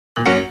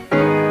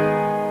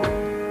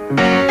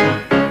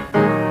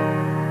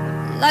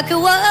like a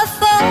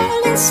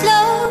waterfall in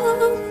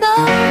slow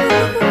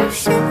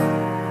motion.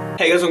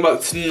 Hey guys, welcome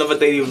back to another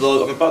daily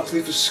vlog. I'm about to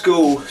leave for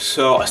school,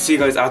 so I'll see you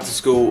guys after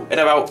school in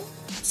about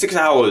 6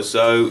 hours.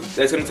 So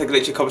it's going to take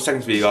literally a couple of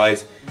seconds for you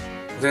guys.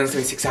 It's going to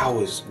take 6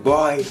 hours.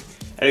 Bye.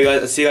 Anyway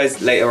guys, I'll see you guys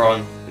later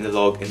on in the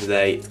vlog in the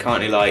day. It's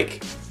currently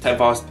like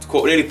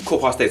nearly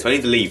quarter past 8, so I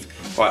need to leave.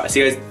 Right, I'll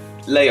see you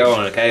guys later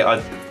on, okay?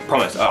 I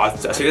promise. I'll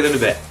see you guys in a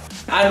bit.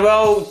 And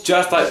well,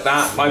 just like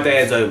that, my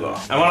day is over.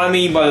 And what I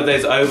mean by the day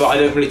is over, I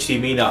don't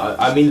literally mean that.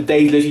 I mean the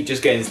day's literally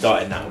just getting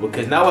started now.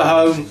 Because now we're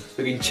home,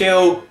 we can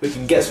chill, we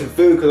can get some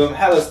food because I'm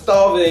hella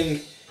starving.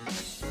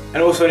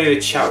 And also I need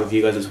to chat with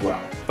you guys as well.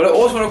 But I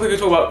also want to quickly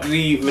talk about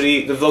the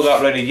vlog I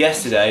uploaded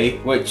yesterday,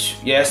 which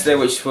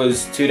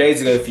was 2 days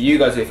ago for you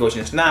guys if you're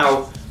watching this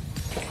now.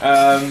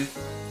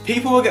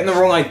 People were getting the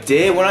wrong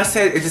idea. When I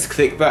said it's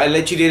clickbait, I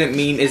literally didn't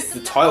mean it's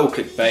the title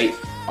clickbait.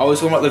 I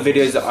was talking about the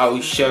videos that I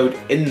showed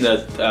in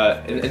the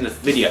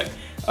video.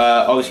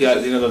 Obviously,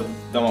 like, you know,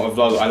 the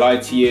vlog, I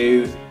lied to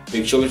you,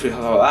 big shopping spree,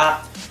 stuff like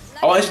that.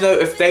 I wanted to know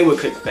if they were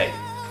clickbait.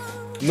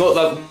 Not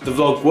that the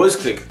vlog was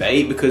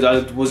clickbait, because I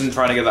wasn't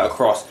trying to get that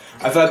across.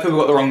 I feel like people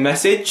got the wrong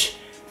message,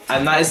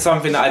 and that is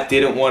something that I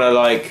didn't want to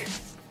like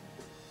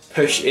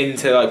push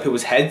into like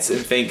people's heads and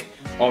think,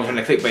 oh, I'm trying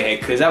to clickbait here,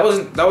 because that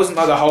wasn't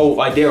like the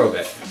whole idea of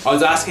it. I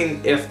was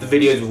asking if the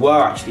videos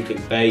were actually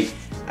clickbait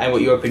and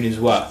what your opinions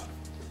were.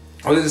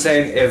 I wasn't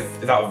saying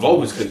if that vlog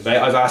was clickbait,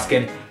 I was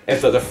asking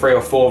if like, the 3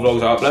 or 4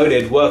 vlogs I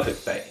uploaded were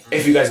clickbait.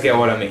 If you guys get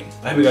what I mean.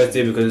 I hope you guys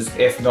do, because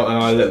if not, then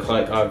I look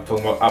like I'm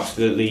talking about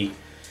absolutely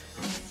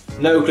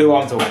no clue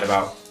what I'm talking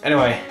about.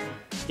 Anyway,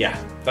 yeah,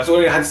 that's all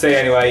I had to say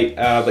anyway.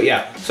 But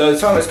yeah, so the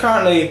time is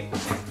currently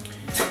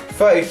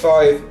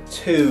 25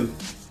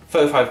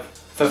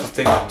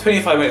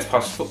 minutes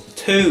past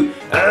 2.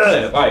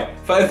 Right,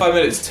 35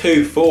 minutes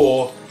to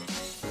 4.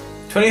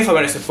 25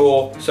 minutes to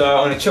 4, so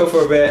I'm gonna chill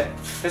for a bit,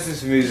 listen to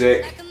some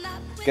music,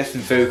 get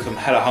some food because I'm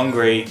hella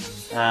hungry,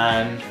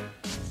 and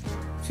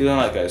see how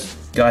that goes.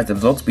 Guys, the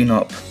vlog's been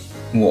up,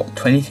 what,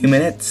 22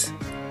 minutes?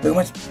 Look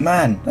how much,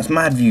 man, that's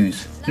mad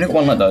views. I only got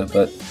 1 like though,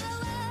 but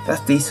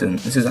that's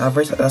decent. This is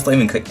average, that's not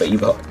even clickbait you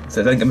got.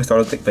 So don't get me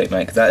started on clickbait,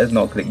 mate, because that is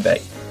not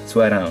clickbait.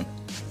 Swear down.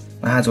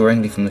 My hands were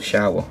wrinkly from the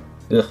shower.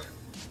 Ugh,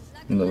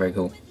 doesn't look very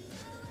cool.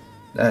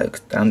 That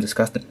looks damn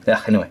disgusting.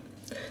 Yeah, anyway.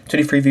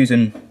 23 views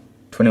in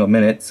 21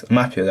 minutes. I'm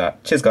happy with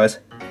that. Cheers guys.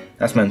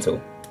 That's mental.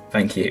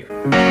 Thank you.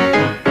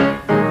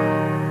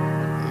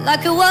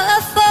 Like a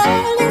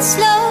waterfall in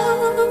slow